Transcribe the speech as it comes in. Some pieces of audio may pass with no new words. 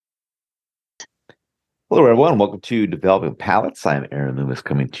Hello, everyone. Welcome to Developing Palates. I'm Aaron Loomis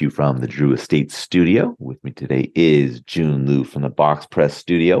coming to you from the Drew Estate Studio. With me today is June Liu from the Box Press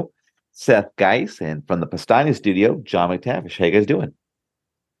Studio, Seth Geis, and from the Pastani Studio, John McTavish. How you guys doing?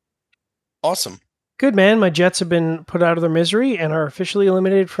 Awesome. Good, man. My Jets have been put out of their misery and are officially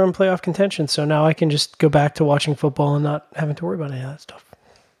eliminated from playoff contention. So now I can just go back to watching football and not having to worry about any of that stuff.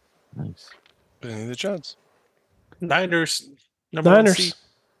 Nice. Benny the Jets. Niners, number one Niners. seed.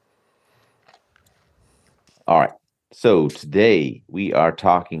 All right. So today we are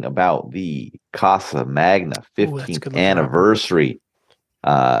talking about the Casa Magna Ooh, that's a 15th good looking anniversary.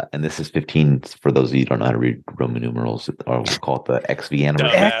 And this is 15 for those of you who don't know how to read Roman numerals, or we'll call it the XV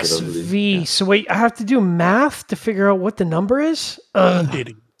anniversary. Dumbass. for those of you. XV. Yeah. So wait, I have to do math to figure out what the number is?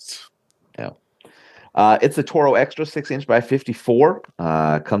 Idiots. It's a Toro Extra 6-inch by 54.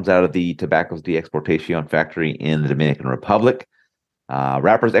 Comes out of the Tabacos de Exportacion factory in the Dominican Republic.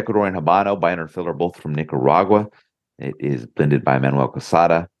 Wrappers Ecuadorian Habano, binder and filler, both from Nicaragua. It is blended by Manuel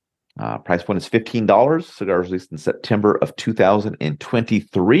Casada. Price point is $15. Cigar released in September of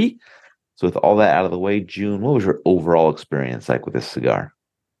 2023. So with all that out of the way, June, what was your overall experience like with this cigar?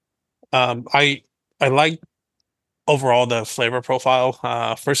 I like overall the flavor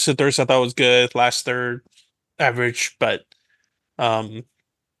profile. First two thirds I thought was good. Last third average, but it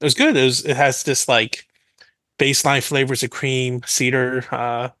was good. It has this like baseline flavors of cream, cedar,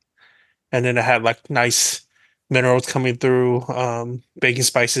 and then it had like nice minerals coming through, baking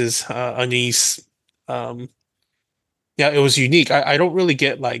spices, anise. Yeah, it was unique. I don't really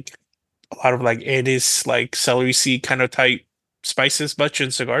get like a lot of like anise, like celery seed kind of type spices much in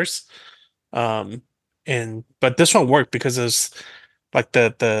cigars. But this one worked because it's like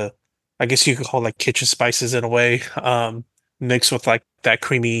the I guess you could call it like kitchen spices in a way, mixed with like that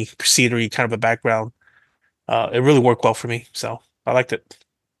creamy cedary kind of a background. It really worked well for me, so I liked it.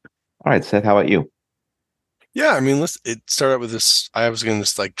 All right, Seth, how about you? Yeah, I mean, it started out with this. I was getting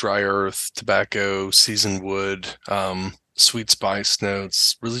this like dry earth, tobacco, seasoned wood, sweet spice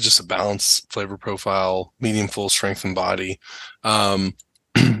notes, really just a balanced flavor profile, medium full strength and body. That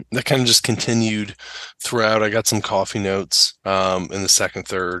kind of just continued throughout. I got some coffee notes in the second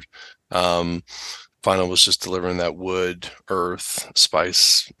third. Final was just delivering that wood, earth,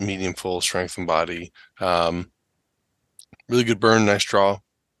 spice, medium full strength and body. Really good burn, nice draw.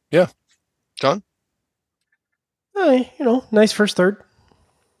 Yeah. John? Nice first third.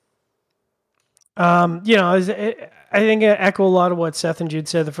 I think I echo a lot of what Seth and Jude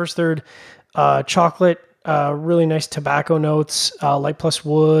said. The first third, chocolate, really nice tobacco notes, light plus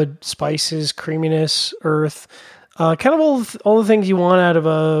wood, spices, creaminess, earth, kind of all the things you want out of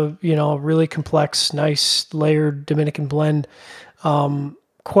a really complex, nice layered Dominican blend.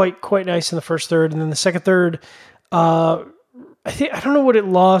 Quite nice in the first third, and then the second third, I don't know what it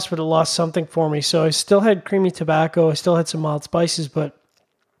lost, but it lost something for me. So I still had creamy tobacco, I still had some mild spices, but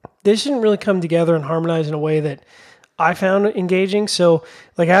this didn't really come together and harmonize in a way that I found engaging. So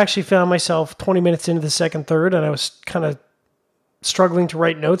like I actually found myself 20 minutes into the second third and I was kind of struggling to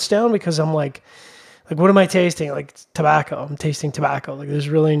write notes down because I'm like, what am I tasting? Like tobacco. I'm tasting tobacco. Like there's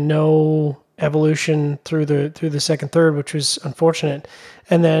really no evolution through the second third, which was unfortunate.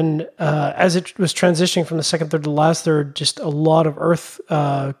 And then as it was transitioning from the second third to the last third, just a lot of earth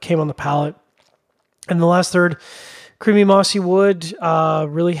came on the palate. And the last third, creamy mossy wood,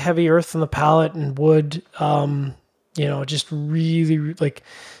 really heavy earth on the palate and wood. Just really like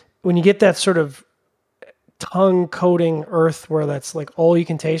when you get that sort of tongue coating earth where that's like all you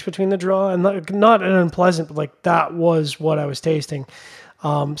can taste between the draw, and not an unpleasant, but like that was what I was tasting.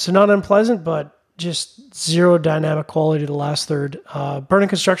 So not unpleasant, but just zero dynamic quality to the last third. Burn and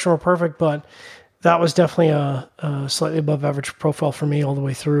construction were perfect, but that was definitely a slightly above average profile for me all the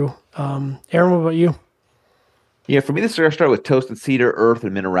way through. Aaron, what about you? Yeah, for me, this cigar started with toasted cedar, earth,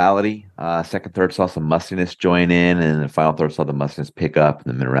 and minerality. Second, third saw some mustiness join in, and the final third saw the mustiness pick up,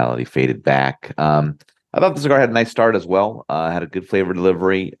 and the minerality faded back. I thought the cigar had a nice start as well. Had a good flavor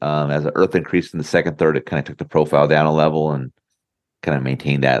delivery. As the earth increased in the second third, it kind of took the profile down a level and kind of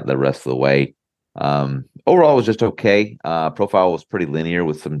maintained that the rest of the way. Overall, it was just okay. Profile was pretty linear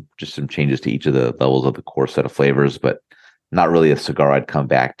with some changes to each of the levels of the core set of flavors, but not really a cigar I'd come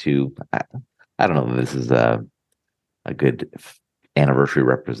back to. I don't know if this is a good anniversary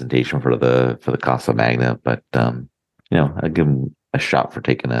representation for the Casa Magna, but I'd give them a shot for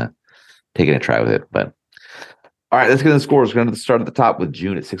taking a try with it. But all right, let's get into the scores. We're going to start at the top with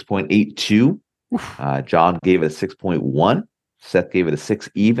June at 6.82. John gave it a 6.1. Seth gave it a 6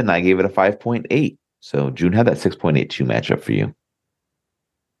 even. I gave it a 5.8. So June had that 6.82 matchup for you.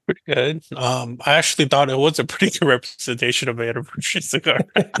 Pretty good. I actually thought it was a pretty good representation of an anniversary cigar.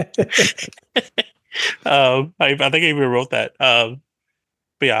 I think I even wrote that. But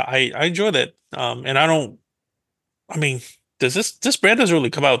yeah, I enjoyed it. And I don't. I mean, this brand doesn't really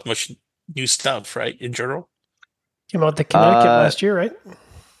come out with much new stuff, right? In general. Came out the Connecticut last year, right?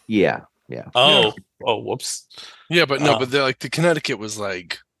 Yeah. Oh, whoops. Yeah, but no, but they're like the Connecticut was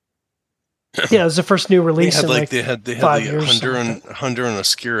like Yeah, it was the first new release in like they had the 5 years. Honduran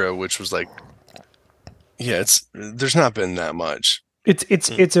Oscuro, which was like, yeah, there's not been that much. It's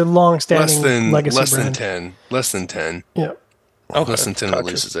a long-standing legacy brand. Less than 10. Yeah. Okay, less than 10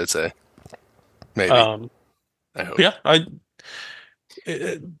 releases, I'd say. Maybe. I hope. Yeah,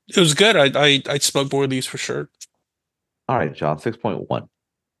 it was good. I'd smoke more of these for sure. All right, John, 6.1.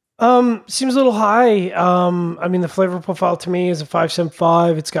 Seems a little high. I mean, the flavor profile to me is a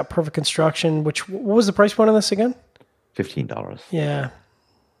 5.75. It's got perfect construction. What was the price point on this again? $15. Yeah.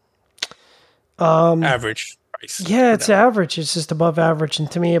 Average price. Yeah, it's average. It's just above average, and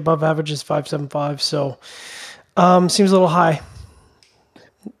to me, above average is 5.75. So, seems a little high.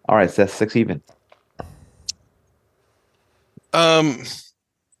 All right, Seth, 6 even.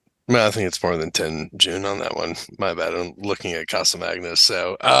 I think it's more than 10 June on that one. My bad. I'm looking at Casa Magna.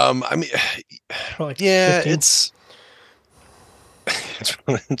 So, I mean, yeah, 15.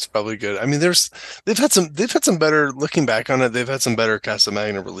 it's probably good. I mean, they've had some better, looking back on it, they've had some better Casa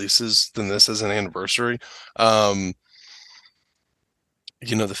Magna releases than this as an anniversary. The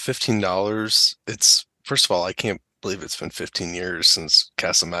 $15, it's, first of all, I can't believe it's been 15 years since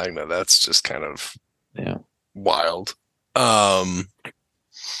Casa Magna. That's just kind of wild.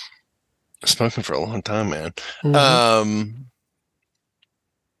 Smoking for a long time, man. Mm-hmm.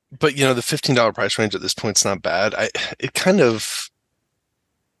 But the $15 price range at this point is not bad. It kind of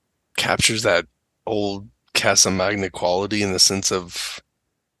captures that old Casa Magna quality in the sense of,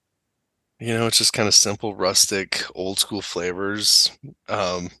 it's just kind of simple, rustic, old school flavors.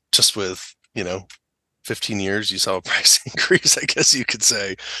 Just with 15 years, you saw a price increase, I guess you could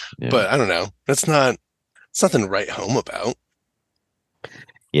say. Yeah. But I don't know. It's nothing to write home about.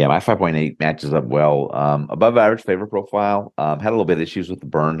 Yeah, my 5.8 matches up well. Above average flavor profile. Had a little bit of issues with the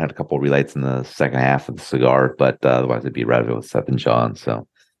burn. Had a couple of relights in the second half of the cigar, but otherwise it'd be right with Seth and John. So,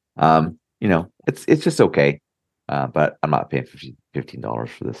 it's just okay. But I'm not paying $15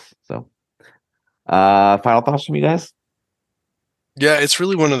 for this. So, final thoughts from you guys? Yeah, it's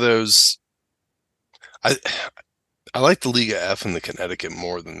really one of those. I like the Liga F and the Connecticut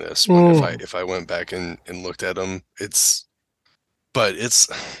more than this. But if I went back and looked at them, it's not worth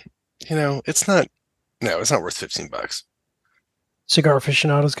 $15. Cigar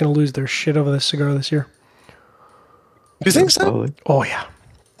aficionados going to lose their shit over this cigar this year. Do you think so? Probably. Oh yeah,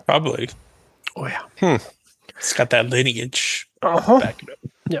 probably. Oh yeah. It's got that lineage. Back it up.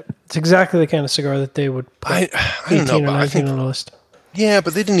 Yep, it's exactly the kind of cigar that they would put I don't know, but 19 on the list. Yeah,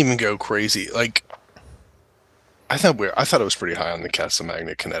 but they didn't even go crazy. Like, I thought it was pretty high on the Casa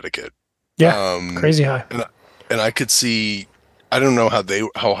Magna Connecticut. Yeah, crazy high. And I could see. I don't know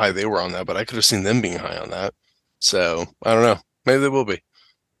how high they were on that, but I could have seen them being high on that. So I don't know. Maybe they will be.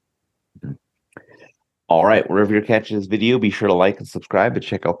 All right. Wherever you're catching this video, be sure to like and subscribe, and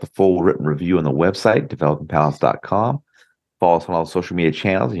check out the full written review on the website, developingpalace.com. Follow us on all social media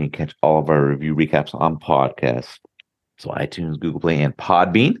channels, and you can catch all of our review recaps on podcasts. So iTunes, Google Play, and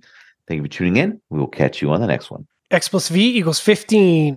Podbean. Thank you for tuning in. We will catch you on the next one. X plus V equals 15.